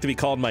really just like to be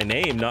called my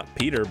name, not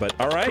Peter, but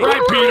all right.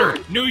 Right, Peter.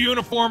 New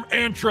uniform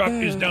and truck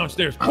is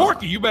downstairs.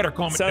 Porky, you better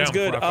calm it down. Sounds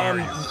good. before I fire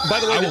you. By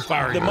the I way, will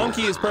fire the you.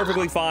 monkey is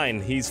perfectly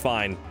fine. He's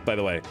fine, by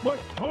the way. What?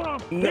 Hold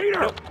on. No, Peter!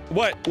 no.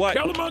 What?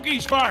 Tell the monkey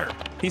he's fired.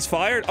 He's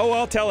fired? Oh,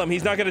 I'll tell him.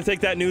 He's not going to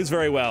take that news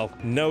very well.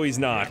 No, he's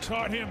I not.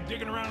 caught him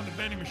digging around in the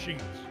vending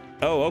machines.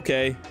 Oh,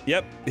 okay.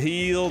 Yep,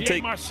 he'll He take...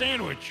 ate my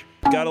sandwich.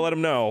 Gotta let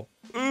him know.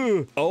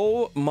 Ugh.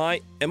 Oh, my...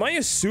 Am I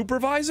a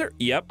supervisor?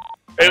 Yep.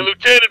 Hey,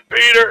 Lieutenant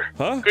Peter.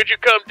 Huh? Could you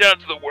come down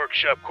to the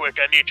workshop quick?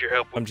 I need your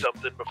help I'm with just-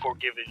 something before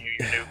giving you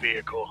your new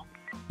vehicle.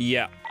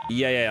 Yeah.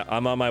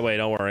 I'm on my way.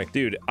 Don't worry.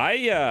 Dude,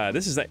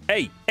 this is like...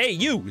 Hey,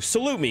 you!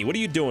 Salute me! What are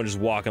you doing just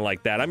walking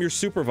like that? I'm your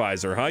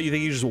supervisor, huh? You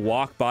think you just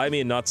walk by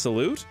me and not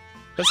salute?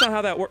 That's not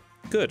how that works.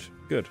 Good.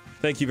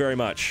 Thank you very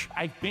much.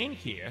 I've been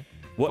here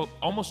What? for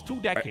almost 2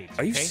 decades.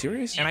 Are you okay?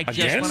 serious? And I just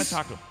Again? want to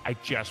talk to him. I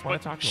just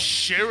want to talk to him.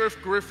 Sheriff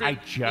Griffin, I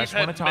just we've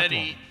wanna had talk to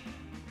many him.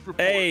 reports.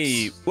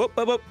 Hey,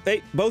 whoop.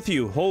 Hey, both of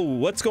you.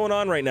 What's going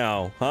on right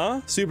now,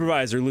 huh?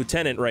 Supervisor,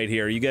 lieutenant right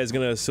here. You guys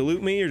gonna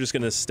salute me or just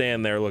gonna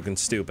stand there looking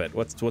stupid?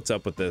 What's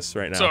up with this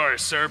right now? Sorry,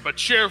 sir, but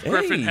Sheriff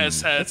Griffin Hey,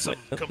 has had that's some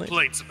nice.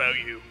 complaints about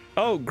you.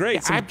 Oh,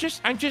 great. I'm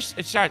just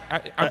sorry.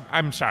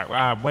 I'm sorry.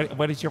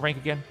 What is your rank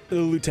again?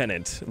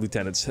 Lieutenant.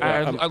 Lieutenant.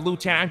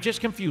 I'm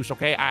just confused.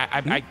 Okay.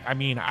 I'm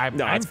No,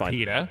 I'm it's fine.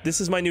 Peter. This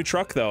is my new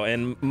truck, though,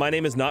 and my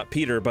name is not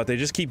Peter, but they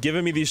just keep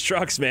giving me these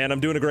trucks, man. I'm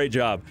doing a great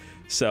job.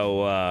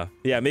 So,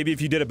 yeah, maybe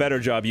if you did a better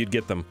job, you'd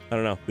get them. I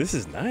don't know. This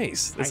is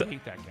nice. I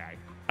hate that guy.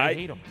 I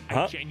hate him.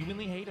 Huh? I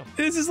genuinely hate him.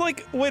 This is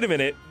like, wait a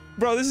minute.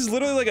 Bro, this is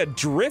literally like a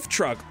drift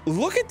truck.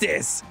 Look at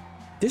this.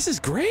 This is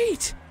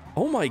great.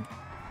 Oh, my.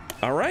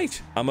 All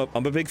right. I'm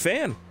a big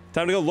fan.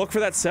 Time to go look for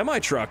that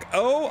semi-truck.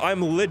 Oh,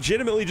 I'm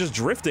legitimately just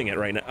drifting it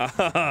right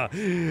now.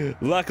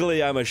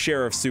 Luckily, I'm a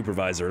sheriff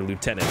supervisor,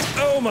 lieutenant.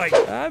 Oh my,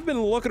 I've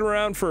been looking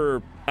around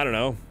for, I don't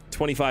know,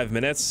 25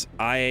 minutes.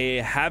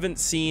 I haven't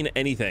seen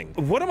anything.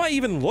 What am I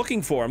even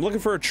looking for? I'm looking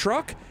for a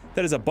truck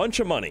that is a bunch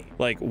of money.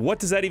 Like, what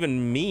does that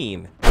even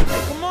mean?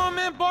 Come on,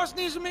 man. Boss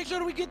needs to make sure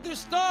that we get this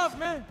stuff,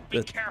 man.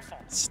 Be careful.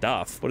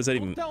 Stuff? What does that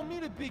even... Don't tell me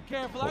to be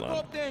careful. Hold I'll go on.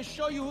 up there and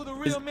show you who the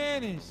real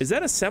man is. Is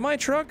that a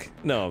semi-truck?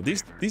 No,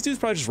 these dudes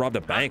probably just robbed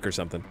a bank or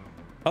something.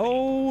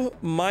 Oh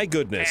my Hey, I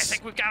goodness.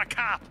 think we got a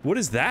cop. What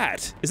is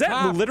that? Is that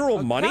Cop, literal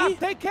a money? cop,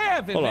 take care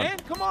of it, Hold on. man.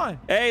 Come on.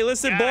 Hey,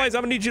 listen, Yeah. boys,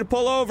 I'm gonna need you to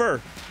pull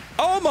over.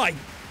 Oh my,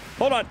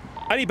 hold on.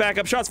 I need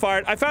backup. Shots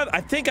fired. I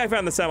think I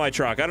found the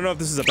semi-truck. I don't know if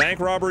this is a bank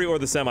robbery or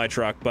the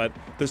semi-truck, but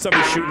there's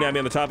somebody shooting at me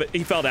on the top.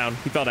 He fell down.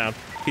 He fell down.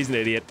 He's an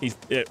idiot.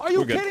 Are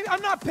you kidding?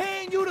 I'm not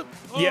paying you to.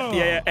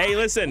 Yeah. Hey,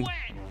 listen.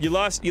 You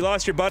lost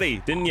your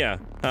buddy, didn't ya?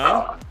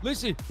 Huh?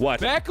 Listen. What?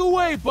 Back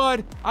away,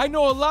 bud. I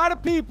know a lot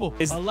of people.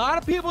 A lot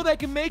of people that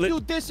can make you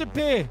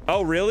disappear.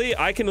 Oh, really?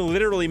 I can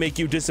literally make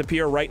you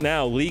disappear right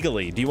now,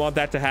 legally. Do you want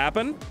that to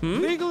happen?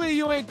 Legally,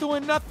 you ain't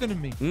doing nothing to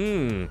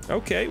me.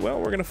 Okay,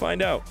 well, we're gonna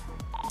find out.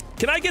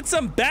 Can I get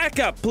some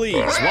backup, please?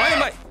 Why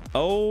am I...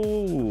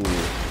 Oh...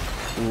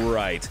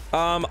 Right.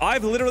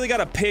 I've literally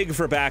got a pig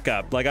for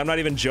backup. Like, I'm not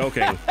even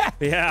joking.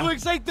 Yeah.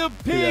 Looks like the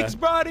pigs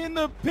brought in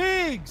the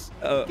pigs.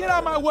 Get out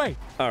of my way.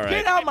 All right.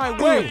 Get out of my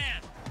way.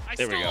 I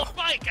There we stole go. a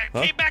bike.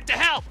 I came back to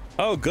help.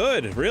 Oh,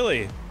 good.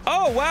 Really?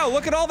 Oh, wow.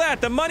 Look at all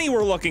that. The money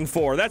we're looking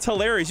for. That's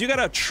hilarious. You got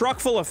a truck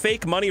full of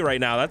fake money right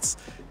now. That's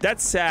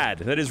sad.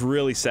 That is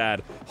really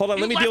sad. Hold on.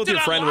 Let me deal with your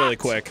friend really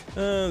quick.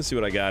 Let's see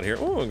what I got here.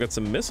 Oh, I got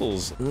some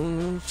missiles.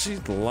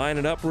 She's line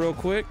it up real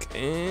quick.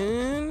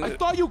 And... I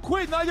thought you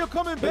quit. Now you're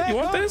coming back. You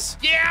want this?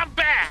 Yeah, I'm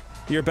back.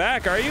 You're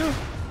back, are you?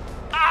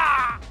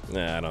 Ah!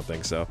 Nah, I don't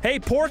think so. Hey,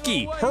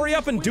 Porky, hurry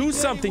up and do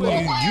something,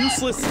 you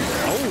useless...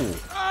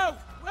 Oh.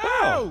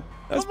 Wow.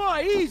 Come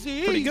on,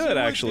 easy. Pretty good,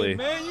 actually.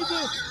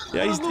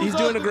 Yeah, he's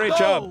doing a great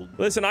job.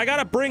 Listen, I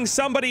gotta bring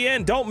somebody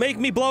in. Don't make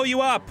me blow you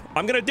up.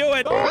 I'm gonna do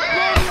it.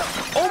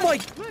 Oh my...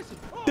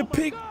 The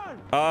pig...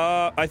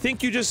 I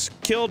think you just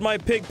killed my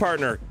pig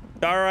partner.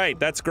 All right,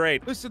 that's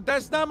great. Listen,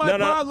 that's not my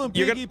problem,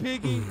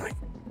 piggy.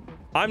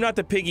 I'm not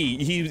the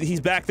piggy.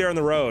 He's back there on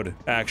the road,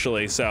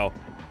 actually, so...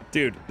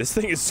 Dude, this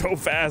thing is so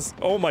fast.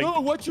 Oh my... No,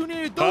 what you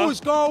need to do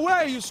is go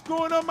away. You're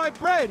screwing up my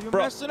bread. You're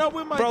messing up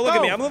with my Bro, look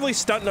at me. I'm literally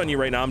stunting on you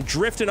right now. I'm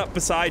drifting up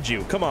beside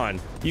you. Come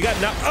on. You got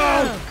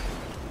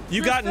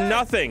You got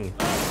nothing.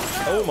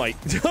 Oh my...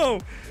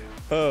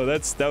 Oh,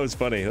 that was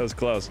funny. That was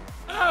close.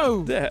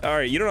 Oh. All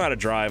right, you don't know how to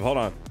drive. Hold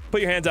on.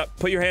 Put your hands up.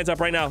 Put your hands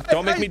up right now.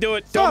 Don't make me do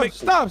it. Don't make...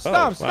 Stop,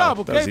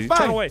 okay? Fine.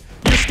 Turn away.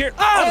 You're scared.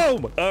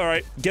 Oh! All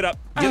right. Get up.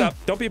 Get up.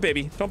 Don't be a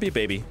baby. Don't be a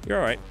baby. You're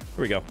all right.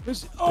 Here we go.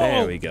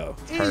 There we go.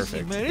 Perfect.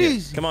 Easy, man.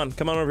 Easy. Come on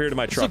over here to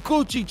my truck. It's a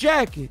Gucci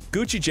jacket.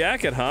 Gucci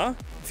jacket, huh?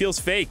 Feels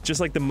fake, just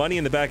like the money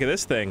in the back of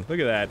this thing. Look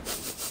at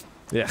that.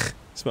 Yeah,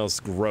 smells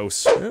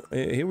gross. Oh,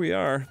 here we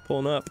are,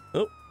 pulling up.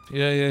 Oh.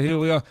 Yeah, here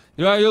we are.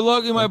 You're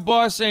lucky my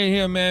boss ain't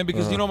here, man,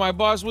 because you know what my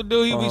boss would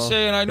do? He'd be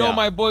saying, I know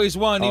my boys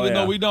won, even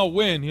though we don't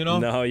win, you know?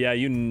 No, yeah,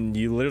 you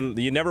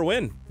literally, you never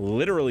win.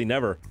 Literally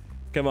never.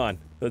 Come on,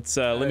 let's,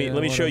 let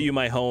me show you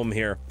my home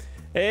here.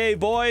 Hey,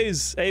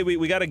 boys! Hey,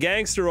 we got a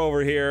gangster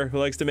over here who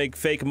likes to make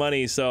fake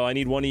money, so I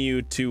need one of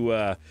you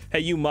to, hey,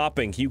 you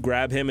mopping, can you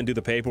grab him and do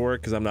the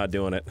paperwork? Because I'm not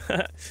doing it.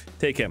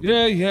 Take him.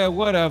 Yeah,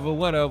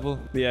 whatever.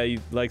 Yeah, you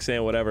like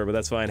saying whatever, but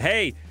that's fine.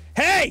 Hey!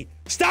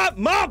 Stop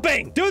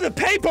mopping! Do the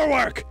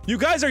paperwork! You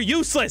guys are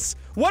useless!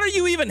 What are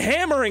you even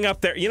hammering up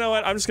there? You know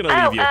what? I'm just gonna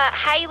leave you.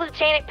 Hey,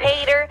 Lieutenant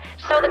Peter.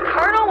 So the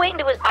Colonel went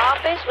into his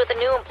office with a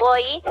new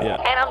employee,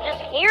 and I'm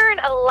just hearing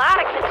a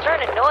lot of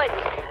concerning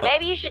noises.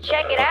 Maybe you should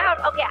check it out.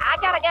 Okay, I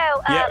gotta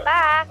go.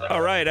 Bye.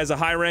 All right, as a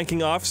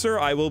high-ranking officer,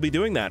 I will be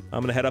doing that.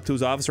 I'm gonna head up to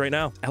his office right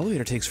now.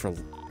 Elevator takes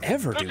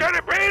forever, dude.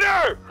 Lieutenant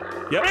Peter!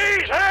 Yep.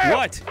 Please, help!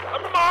 What?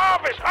 I'm in my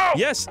office. Oh!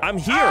 Yes, I'm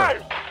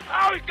here.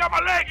 Oh, he's got my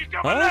leg. He's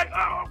got my leg.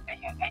 Oh.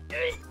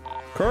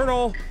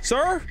 Colonel,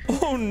 sir?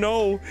 Oh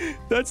no,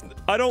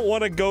 I don't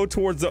want to go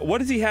towards the, what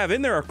does he have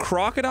in there, a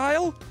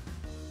crocodile?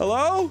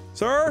 Hello?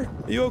 Sir,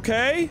 are you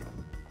okay?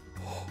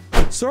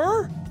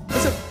 Sir?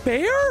 Is a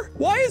bear?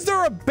 Why is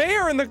there a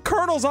bear in the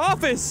Colonel's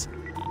office?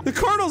 The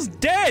Colonel's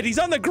dead, he's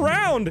on the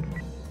ground.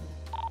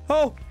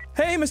 Oh,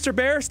 hey Mr.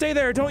 Bear, stay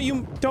there,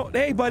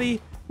 hey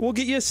buddy, we'll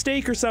get you a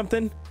steak or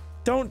something.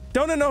 Don't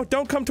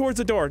come towards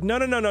the door.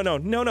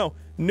 No.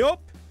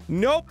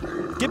 Nope.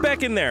 Get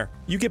back in there.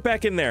 You get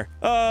back in there.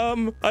 I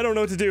don't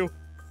know what to do.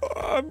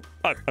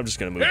 I'm just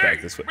gonna move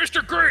back this way.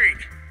 Mr. Green!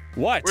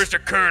 What? Where's the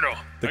Colonel?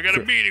 I got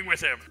a meeting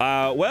with him.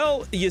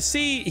 Well, you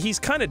see, he's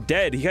kind of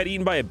dead. He got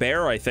eaten by a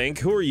bear, I think.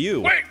 Who are you?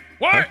 Wait,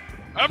 what?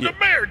 I'm the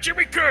mayor,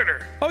 Jimmy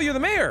Carter. Oh, you're the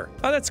mayor.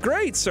 Oh, that's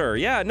great, sir.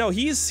 Yeah, no,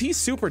 he's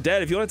super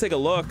dead. If you want to take a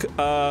look,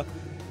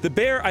 the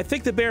bear, I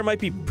think the bear might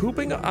be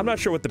pooping. I'm not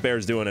sure what the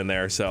bear's doing in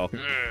there, so.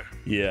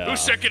 Yeah. Who's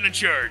second in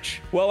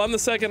charge? Well, I'm the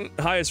second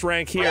highest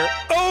rank here.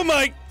 Oh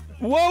my!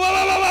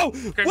 Whoa!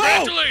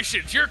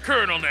 Congratulations, you're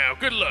Colonel now.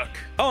 Good luck.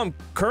 Oh, I'm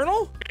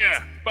Colonel?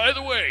 Yeah. By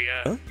the way,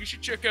 you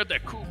should check out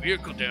that cool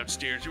vehicle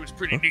downstairs. It was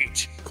pretty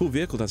neat. Cool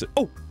vehicle downstairs.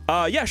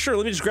 Oh, yeah, sure.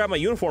 Let me just grab my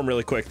uniform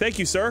really quick. Thank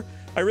you, sir.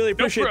 I really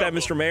appreciate that,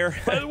 Mr. Mayor.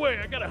 By the way,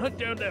 I gotta hunt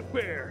down that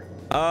bear.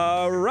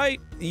 Right.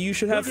 You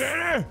should have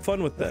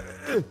fun with that.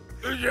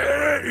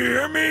 Lieutenant, you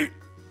hear me?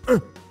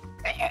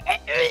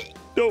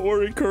 Don't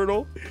worry,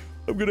 Colonel.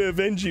 I'm gonna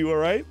avenge you, all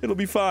right? It'll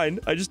be fine.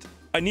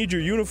 I need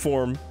your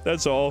uniform.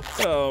 That's all.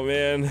 Oh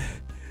man,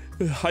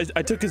 I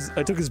took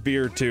his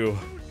beard too.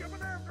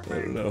 I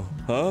don't know.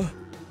 Huh?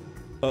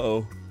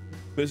 Uh-oh.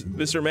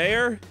 Mr.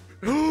 Mayor?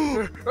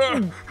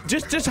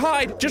 Just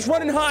hide. Just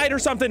run and hide or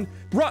something.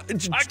 Run.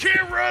 I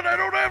can't run. I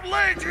don't have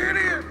legs, you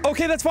idiot.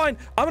 Okay, that's fine.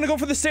 I'm gonna go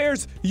for the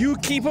stairs. You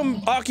keep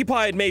him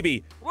occupied,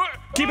 maybe. What?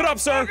 Keep it up,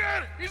 sir. Oh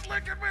God, he's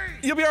licking me.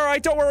 You'll be all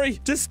right. Don't worry.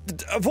 Just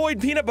avoid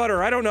peanut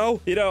butter. I don't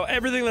know. You know,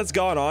 everything that's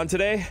gone on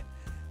today,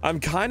 I'm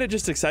kind of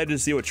just excited to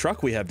see what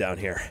truck we have down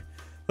here.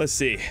 Let's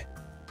see.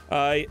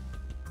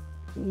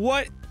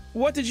 What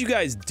did you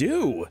guys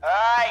do? All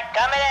right,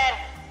 coming in.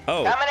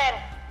 Oh. Coming in.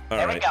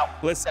 There we go.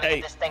 Let's, Gotta hey,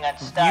 get this thing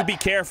unstuck. you be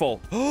careful.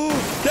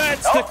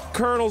 That's the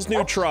Colonel's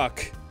new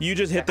truck. You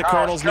just hit the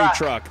Colonel's new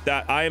truck.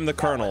 That I am the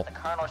Colonel. The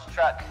Colonel's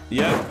truck.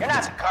 Yep. You're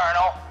not the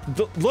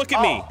Colonel. Look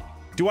at me.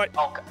 Do I? Okay.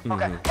 Guys, we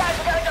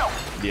gotta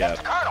go. Yeah.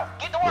 That's the Colonel.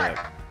 Get to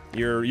work.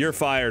 Yeah. You're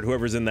fired.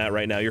 Whoever's in that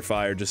right now, you're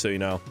fired. Just so you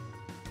know.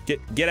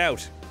 Get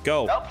out.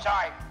 Go. Oh,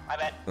 sorry. My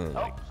bad.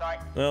 Oh, sorry.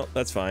 Well,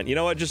 that's fine. You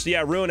know what? Just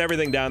ruin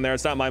everything down there.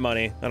 It's not my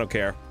money. I don't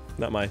care.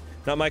 Not my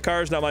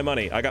cars. Not my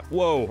money. I got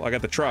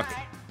the truck.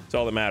 That's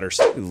all that matters.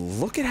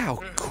 Look at how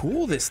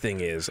cool this thing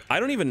is.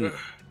 I don't even.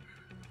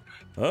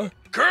 Huh?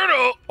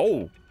 Colonel.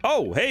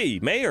 Oh, hey,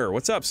 Mayor.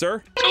 What's up,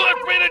 sir? You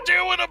left me to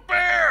deal with a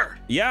bear.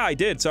 Yeah, I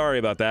did. Sorry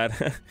about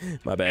that.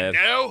 My bad.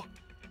 Now,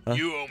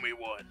 you owe me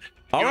one.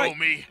 All you right. owe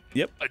me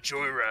Yep. a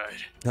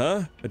joyride.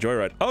 Huh? A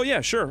joyride? Oh yeah,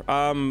 sure.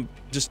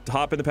 Just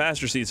hop in the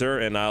passenger seat,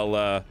 sir, and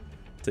I'll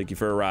take you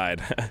for a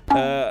ride.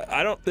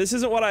 This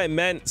isn't what I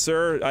meant,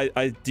 sir.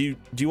 Do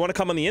you want to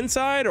come on the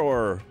inside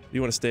or do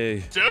you want to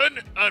stay? Son,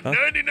 I'm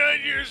 99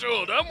 years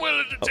old. I'm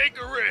willing to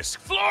take a risk.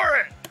 Floor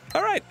it.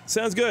 All right,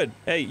 sounds good.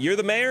 Hey, you're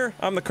the mayor.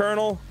 I'm the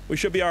colonel. We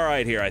should be all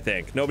right here, I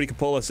think. Nobody can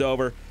pull us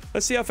over.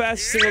 Let's see how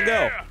fast this thing will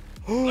go.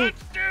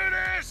 Let's do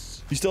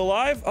this. You still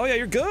alive? Oh yeah,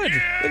 you're good.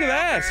 Yeah, Look at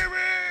that.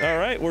 baby. All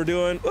right, we're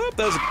doing. Oh,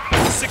 that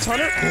was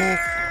 600.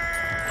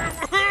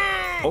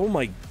 Oh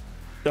my.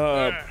 Come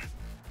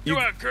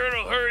on,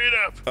 Colonel, hurry it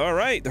up. All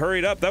right, hurry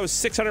it up. That was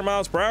 600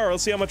 miles per hour.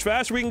 Let's see how much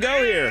faster we can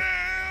go here.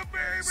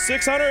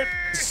 600,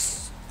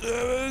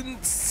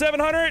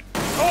 700.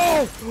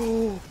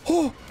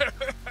 Oh!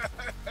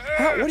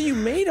 What are you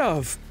made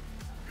of?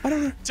 I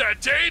don't know.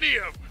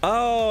 Titanium.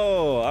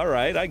 Oh, all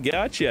right. I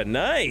got you.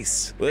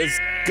 Nice. Let's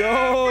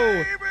go.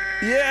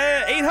 Baby.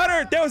 Yeah,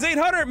 800. That was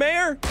 800,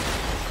 Mayor.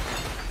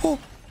 Oh,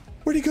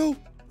 where'd he go?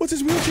 What's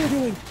his wheelchair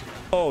doing?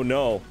 Oh,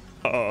 no.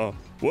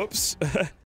 Whoops.